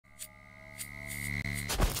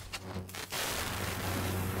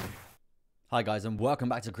Hi guys and welcome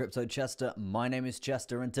back to Crypto Chester. My name is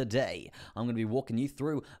Chester and today I'm going to be walking you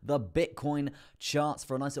through the Bitcoin charts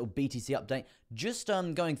for a nice little BTC update. Just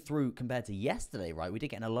going through compared to yesterday, right? We did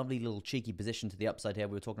get in a lovely little cheeky position to the upside here.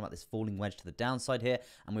 We were talking about this falling wedge to the downside here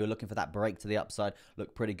and we were looking for that break to the upside.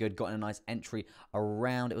 Looked pretty good. Got in a nice entry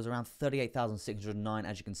around, it was around 38,609.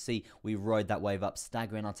 As you can see, we rode that wave up,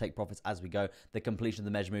 staggering our take profits as we go. The completion of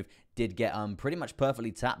the measure move did get pretty much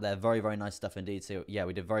perfectly tapped there. Very, very nice stuff indeed. So yeah,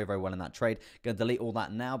 we did very, very well in that trade. Going to delete all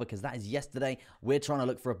that now because that is yesterday. We're trying to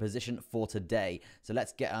look for a position for today. So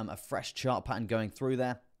let's get a fresh chart pattern going through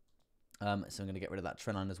there. So I'm going to get rid of that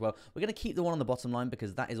trend line as well. We're going to keep the one on the bottom line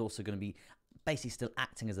because that is also going to be basically still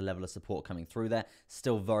acting as a level of support coming through there.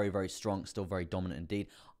 Still very, very strong, still very dominant indeed.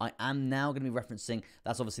 I am now going to be referencing,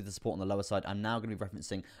 that's obviously the support on the lower side. I'm now going to be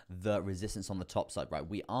referencing the resistance on the top side, right?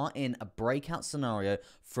 We are in a breakout scenario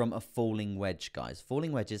from a falling wedge, guys.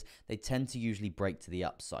 Falling wedges, they tend to usually break to the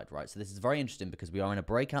upside, right? So this is very interesting because we are in a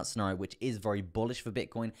breakout scenario, which is very bullish for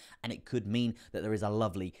Bitcoin, and it could mean that there is a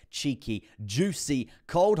lovely, cheeky, juicy,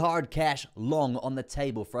 cold hard cash long on the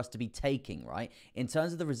table for us to be taking, right? In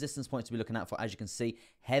terms of the resistance points to be looking out for, as you can see,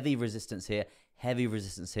 heavy resistance here, heavy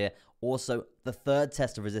resistance here. Also, the third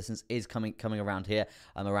test of resistance is coming around here,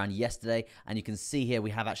 around yesterday, and you can see here we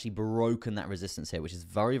have actually broken that resistance here, which is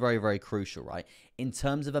very, very, very crucial, right? In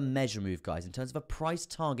terms of a measure move, guys, in terms of a price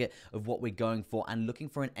target of what we're going for and looking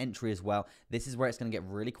for an entry as well, this is where it's going to get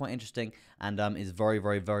really quite interesting and is very,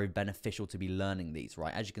 very, very beneficial to be learning these,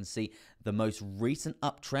 right? As you can see, the most recent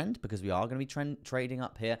uptrend, because we are going to be trading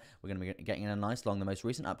up here, we're going to be getting in a nice long, the most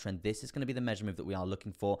recent uptrend, this is going to be the measure move that we are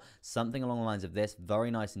looking for, something along the lines of this, very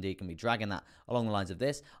nice indeed, can be dragging that along the lines of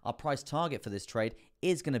this. Our price target for this trade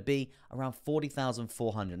is going to be around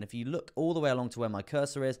 40,400. And if you look all the way along to where my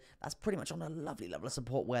cursor is, that's pretty much on a lovely level of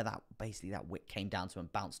support where that basically that wick came down to and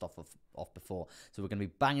bounced off before. So we're going to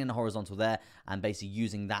be banging the horizontal there and basically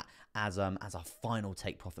using that as our final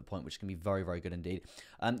take profit point, which can be very, very good indeed.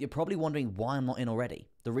 You're probably wondering why I'm not in already.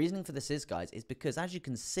 The reasoning for this is, guys, is because as you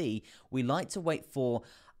can see, we like to wait for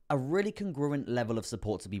a really congruent level of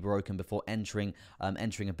support to be broken before entering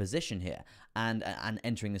a position here and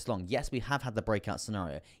entering this long. Yes, we have had the breakout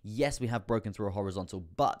scenario. Yes, we have broken through a horizontal,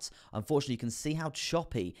 but unfortunately, you can see how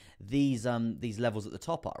choppy these levels at the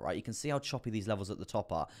top are, right? You can see how choppy these levels at the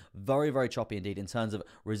top are. Very, very choppy indeed in terms of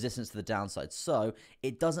resistance to the downside. So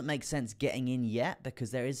it doesn't make sense getting in yet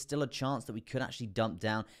because there is still a chance that we could actually dump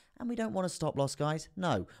down. And we don't want to stop loss, guys.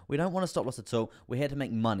 No, we don't want to stop loss at all. We're here to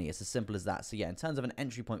make money. It's as simple as that. So yeah, in terms of an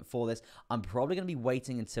entry point for this, I'm probably going to be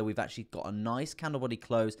waiting until we've actually got a nice candle body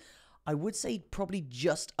close. I would say probably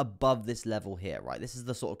just above this level here, right? This is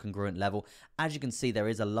the sort of congruent level. As you can see, there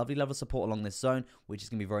is a lovely level of support along this zone, which is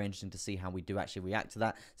going to be very interesting to see how we do actually react to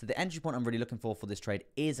that. So the entry point I'm really looking for this trade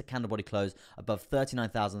is a candle body close above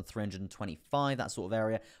 39,325, that sort of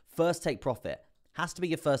area. First take profit. Has to be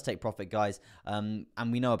your first take profit, guys. And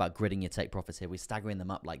we know about gridding your take profits here. We're staggering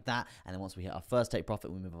them up like that. And then once we hit our first take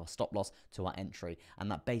profit, we move our stop loss to our entry.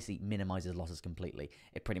 And that basically minimizes losses completely.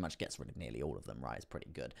 It pretty much gets rid of nearly all of them, right? It's pretty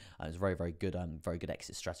good. It's very, very good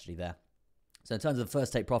exit strategy there. So in terms of the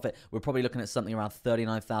first take profit, we're probably looking at something around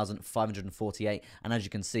 39,548. And as you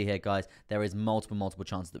can see here, guys, there is multiple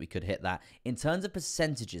chances that we could hit that. In terms of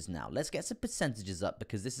percentages now, let's get some percentages up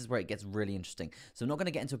because this is where it gets really interesting. So I'm not going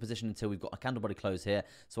to get into a position until we've got a candle body close here.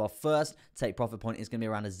 So our first take profit point is going to be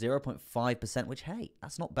around a 0.5%, which, hey,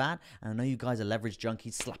 that's not bad. And I know you guys are leverage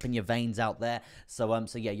junkies, slapping your veins out there. So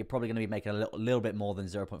yeah, you're probably going to be making a little bit more than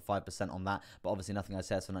 0.5% on that. But obviously nothing I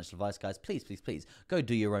say is financial advice, guys. Please, please, please go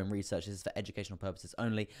do your own research. This is for educational purposes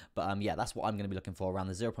only, but yeah, that's what I'm going to be looking for, around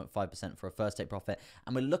the 0.5% for a first take profit,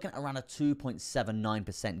 and we're looking at around a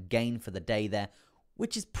 2.79% gain for the day there,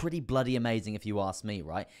 which is pretty bloody amazing if you ask me,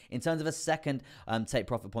 right? In terms of a second take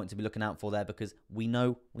profit point to be looking out for there, because we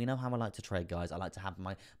know how I like to trade, guys. I like to have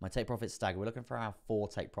my take profit stagger. We're looking for around 4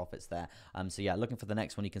 take profits there. So yeah, looking for the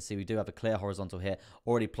next one. You can see we do have a clear horizontal here,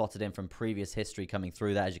 already plotted in from previous history coming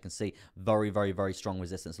through there. As you can see, very, very, very strong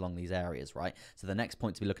resistance along these areas, right? So the next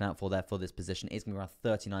point to be looking out for there for this position is going to be around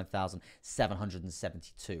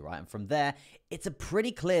 39,772, right? And from there, it's a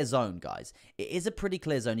pretty clear zone, guys. It is a pretty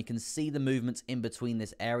clear zone. You can see the movements in between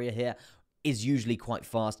this area here is usually quite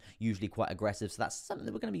fast, usually quite aggressive. So that's something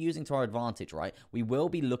that we're going to be using to our advantage, right? We will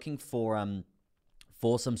be looking for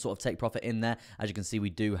for some sort of take profit in there. As you can see, we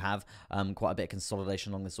do have quite a bit of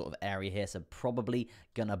consolidation along this sort of area here, so probably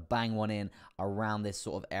gonna bang one in around this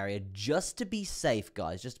sort of area just to be safe,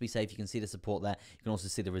 guys. Just to be safe. You can see the support there. You can also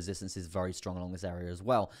see the resistance is very strong along this area as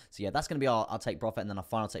well. So yeah, that's gonna be our take profit, and then our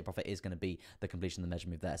final take profit is gonna be the completion of the measure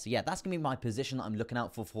move there. So yeah, that's gonna be my position that I'm looking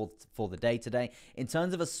out for the day today. In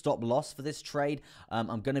terms of a stop loss for this trade,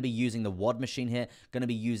 I'm gonna be using the WOD machine here. Gonna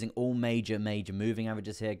be using all major moving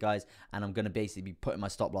averages here, guys, and I'm gonna basically be putting my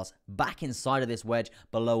stop loss back inside of this wedge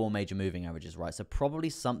below all major moving averages, right? So probably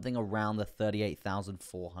something around the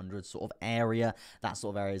 38,400 sort of area. That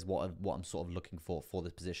sort of area is what I'm sort of looking for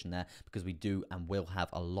this position there, because we do and will have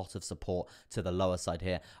a lot of support to the lower side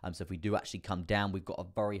here. So if we do actually come down, we've got a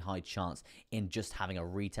very high chance in just having a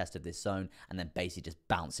retest of this zone and then basically just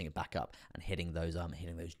bouncing it back up and hitting those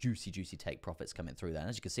juicy take profits coming through there. And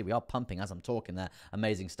as you can see, we are pumping as I'm talking there.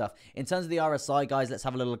 Amazing stuff. In terms of the RSI, guys, let's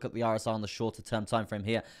have a little look at the RSI on the shorter term time frame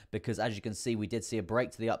here, because as you can see, we did see a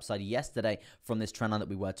break to the upside yesterday from this trend line that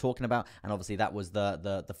we were talking about, and obviously that was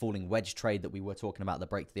the falling wedge trade that we were talking about. The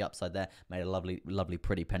break to the upside there made a lovely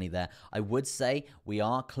pretty penny there. I would say we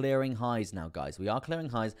are clearing highs now, guys. We are clearing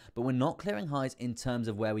highs, but we're not clearing highs in terms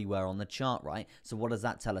of where we were on the chart, right? So what does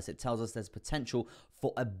that tell us? It tells us there's potential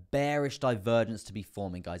for a bearish divergence to be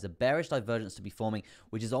forming, guys. A bearish divergence to be forming,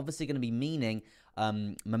 which is obviously going to be meaning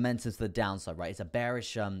momentum to the downside, right? It's a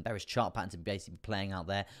bearish chart pattern to be basically playing out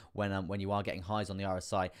there when you are getting highs on the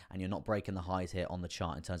RSI and you're not breaking the highs here on the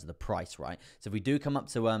chart in terms of the price, right? So if we do come up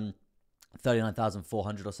to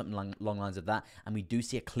 39,400 or something along lines of that, and we do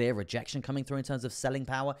see a clear rejection coming through in terms of selling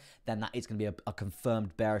power, then that is going to be a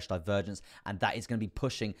confirmed bearish divergence, and that is going to be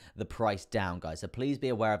pushing the price down, guys. So please be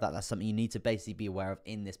aware of that. That's something you need to basically be aware of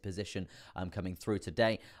in this position coming through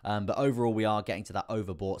today. But overall, we are getting to that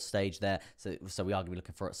overbought stage there, so we are going to be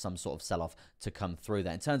looking for some sort of sell-off to come through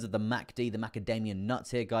there. In terms of the MACD, the macadamia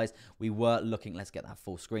nuts here, guys, we were looking, let's get that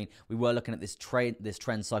full screen, we were looking at this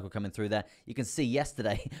trend cycle coming through there. You can see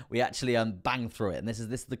yesterday we actually bang through it, and this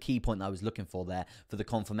is the key point that I was looking for there for the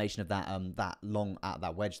confirmation of that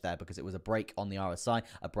that wedge there, because it was a break on the RSI,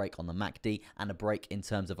 a break on the MACD, and a break in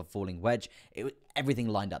terms of a falling wedge. Everything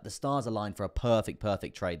lined up. The stars aligned for a perfect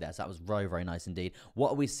trade there. So that was very nice indeed.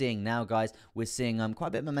 What are we seeing now, guys? We're seeing quite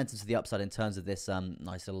a bit of momentum to the upside in terms of this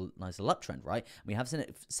nice little uptrend, right? We have seen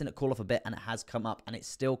it cool off a bit, and it has come up, and it's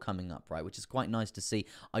still coming up, right? Which is quite nice to see.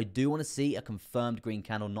 I do want to see a confirmed green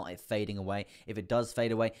candle, not it fading away. If it does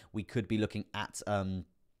fade away, we could be looking at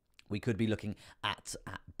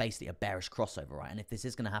basically a bearish crossover, right? And if this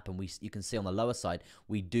is going to happen, you can see on the lower side,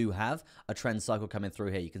 we do have a trend cycle coming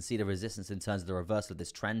through here. You can see the resistance in terms of the reversal of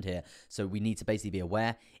this trend here. So we need to basically be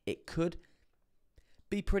aware. It could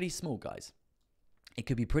be pretty small, guys. It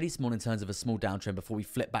could be pretty small in terms of a small downtrend before we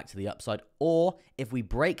flip back to the upside. Or if we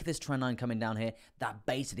break this trend line coming down here, that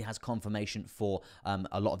basically has confirmation for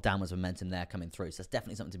a lot of downwards momentum there coming through. So that's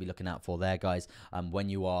definitely something to be looking out for there, guys, when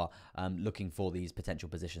you are looking for these potential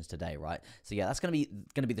positions today, right? So yeah, that's going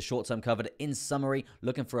to be the short term covered. In summary,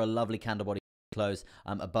 looking for a lovely candle body close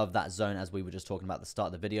above that zone, as we were just talking about at the start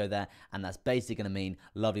of the video there, and that's basically going to mean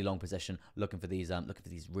lovely long position, looking for these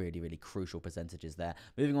really crucial percentages there.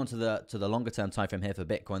 Moving on to the longer term time frame here for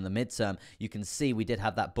Bitcoin, the midterm, you can see we did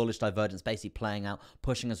have that bullish divergence basically playing out,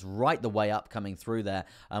 pushing us right the way up coming through there.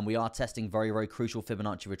 We are testing very crucial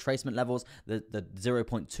Fibonacci retracement levels, the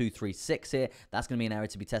 0.236 here. That's going to be an area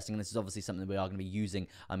to be testing, and this is obviously something that we are going to be using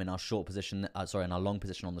in our short position, in our long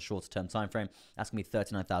position on the shorter term time frame. That's going to be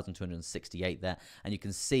 39,268 there, and you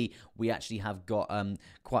can see we actually have got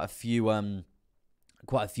quite a few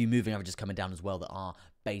moving averages coming down as well that are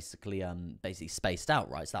basically spaced out,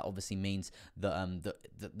 right? So that obviously means that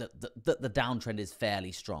the downtrend is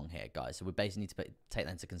fairly strong here, guys. So we basically need to take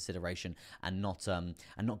that into consideration and not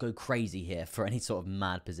go crazy here for any sort of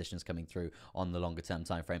mad positions coming through on the longer term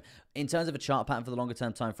time frame. In terms of a chart pattern for the longer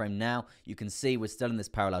term time frame, now you can see we're still in this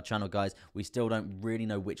parallel channel, guys. We still don't really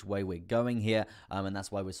know which way we're going here, and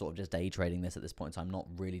that's why we're sort of just day trading this at this point in time, not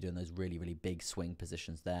really doing those really big swing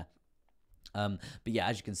positions there. But yeah,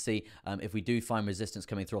 as you can see, if we do find resistance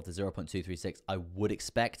coming through off the 0.236, I would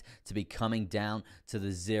expect to be coming down to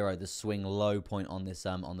the swing low point on this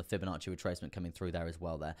on the Fibonacci retracement coming through there as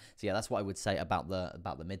well there. So yeah, that's what I would say about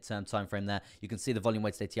the midterm time frame there. You can see the volume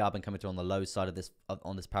weighted ATR been coming through on the low side of this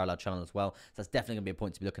on this parallel channel as well. So that's definitely gonna be a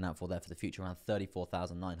point to be looking out for there for the future, around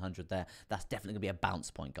 34,900 there. That's definitely gonna be a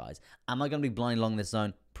bounce point, guys. Am I gonna be blind long this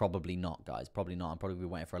zone? Probably not, guys. Probably not. I'm probably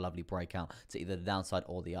waiting for a lovely breakout to either the downside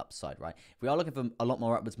or the upside, right? If we are looking for a lot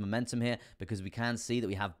more upwards momentum here, because we can see that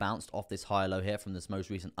we have bounced off this higher low here from this most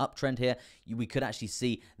recent uptrend here, we could actually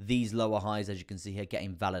see these lower highs, as you can see here,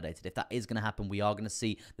 getting validated. If that is going to happen, we are going to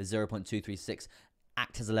see the 0.236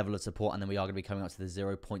 act as a level of support, and then we are going to be coming up to the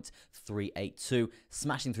 0.382,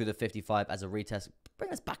 smashing through the 55 as a retest,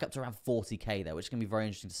 bring us back up to around 40k there, which is going to be very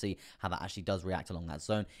interesting to see how that actually does react along that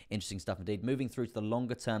zone. Interesting stuff indeed. Moving through to the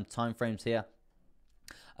longer term time frames here.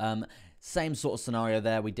 Same sort of scenario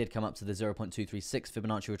there. We did come up to the 0.236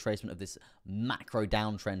 Fibonacci retracement of this macro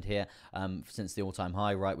downtrend here since the all-time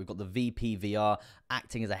high, right? We've got the VPVR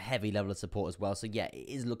acting as a heavy level of support as well. So yeah, it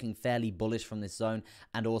is looking fairly bullish from this zone.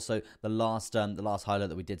 And also the last highlight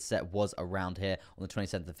that we did set was around here on the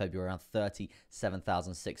 27th of February, around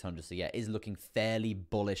 37,600. So yeah, it is looking fairly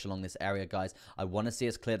bullish along this area, guys. I want to see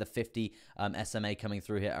us clear the 50 SMA coming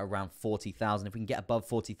through here around 40,000. If we can get above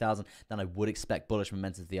 40,000, then I would expect bullish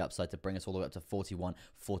momentum to the upside to bring us all the way up to 41,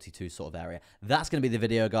 42 sort of area. That's going to be the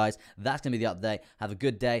video, guys. That's going to be the update. Have a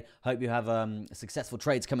good day. Hope you have successful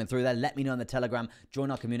trades coming through there. Let me know in the Telegram.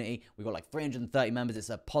 Join our community. We've got like 330 members. It's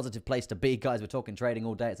a positive place to be, guys. We're talking trading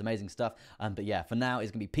all day. It's amazing stuff. But yeah, for now,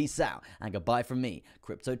 it's going to be peace out and goodbye from me,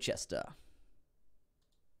 Crypto Chester.